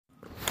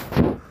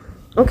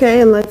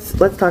Okay, and let's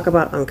talk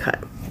about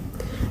Uncut.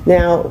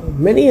 Now,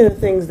 many of the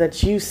things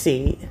that you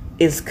see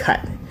is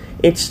cut.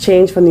 It's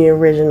changed from the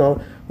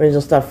original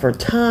stuff for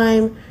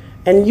time,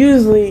 and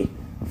usually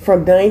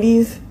from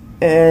 90s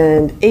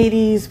and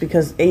 80s,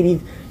 because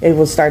 80s it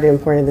was started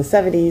importing in the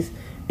 70s.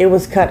 It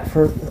was cut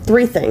for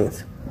three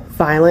things: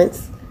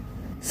 violence,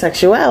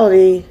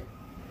 sexuality,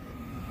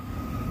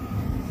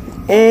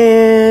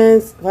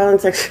 and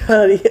violence,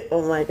 sexuality.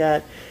 Oh my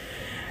god.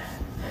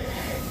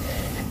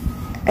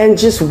 And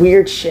just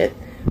weird shit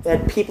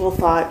that people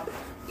thought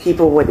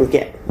people wouldn't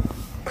get.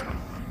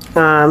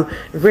 A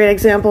great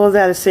example of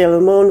that is Sailor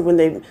Moon,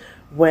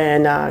 when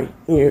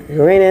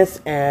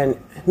Uranus and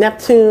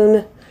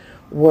Neptune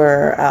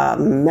were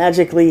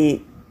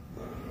magically,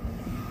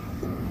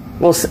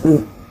 well,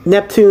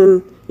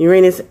 Neptune,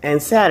 Uranus,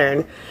 and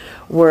Saturn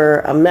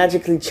were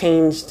magically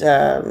changed.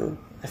 I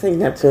think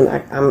Neptune.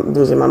 I'm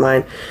losing my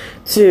mind.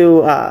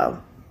 To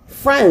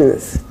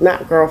friends,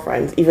 not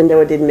girlfriends, even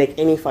though it didn't make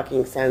any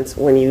fucking sense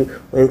when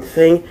the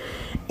thing.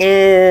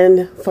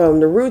 And from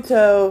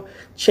Naruto,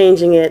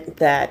 changing it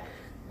that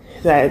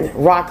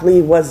Rock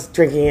Lee was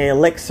drinking an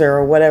elixir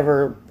or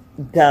whatever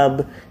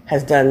Dub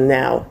has done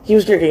now. He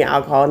was drinking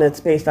alcohol, and it's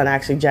based on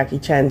actually Jackie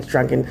Chan's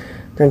drinking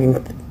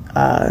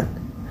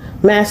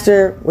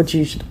master, which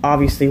you should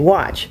obviously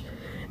watch.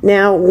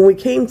 Now, when we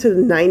came to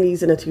the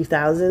 90s and the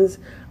 2000s,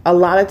 a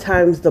lot of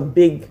times the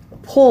big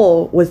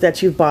pull was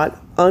that you bought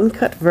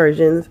uncut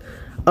versions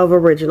of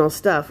original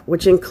stuff,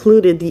 which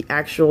included the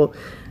actual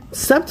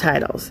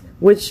subtitles,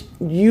 which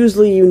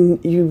usually you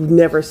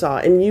never saw,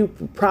 and you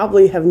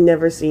probably have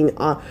never seen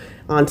on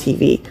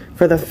TV,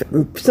 for the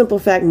simple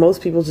fact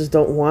most people just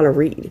don't want to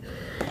read.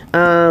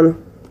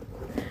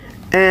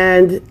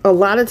 And a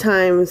lot of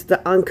times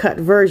the uncut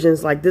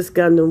versions, like this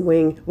Gundam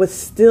Wing, was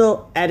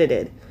still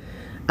edited.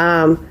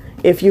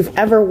 If you've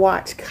ever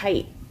watched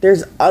Kite,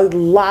 there's a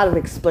lot of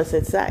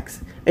explicit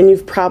sex, and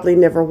you've probably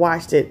never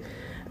watched it.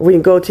 When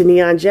you go to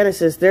Neon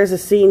Genesis, there's a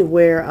scene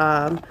where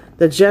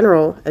the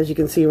general, as you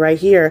can see right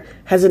here,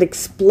 has an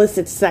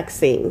explicit sex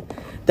scene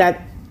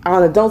that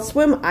on Adult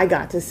Swim I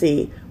got to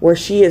see, where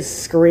she is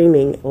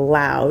screaming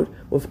loud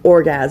with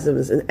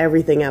orgasms and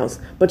everything else.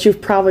 But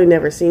you've probably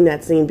never seen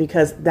that scene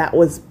because that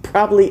was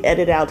probably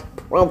edited out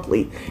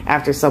promptly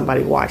after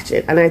somebody watched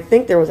it. And I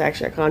think there was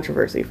actually a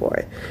controversy for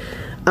it.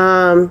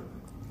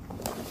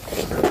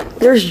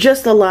 There's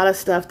just a lot of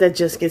stuff that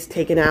just gets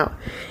taken out.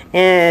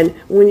 And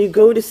when you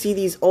go to see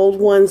these old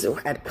ones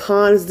at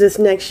cons this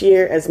next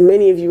year, as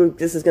many of you,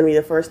 this is going to be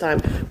the first time,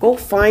 go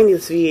find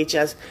this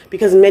VHS,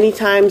 because many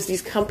times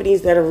these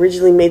companies that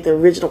originally made the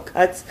original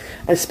cuts,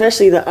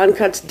 especially the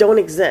uncuts, don't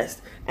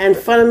exist. And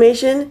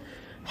Funimation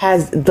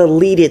has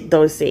deleted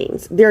those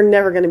scenes. They're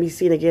never going to be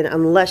seen again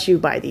unless you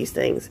buy these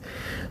things.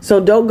 So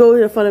don't go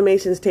to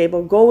Funimation's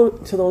table. Go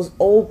to those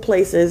old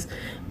places,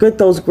 get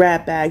those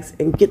grab bags,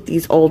 and get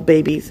these old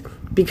babies,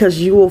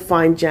 because you will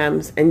find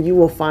gems, and you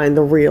will find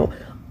the real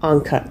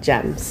uncut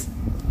gems.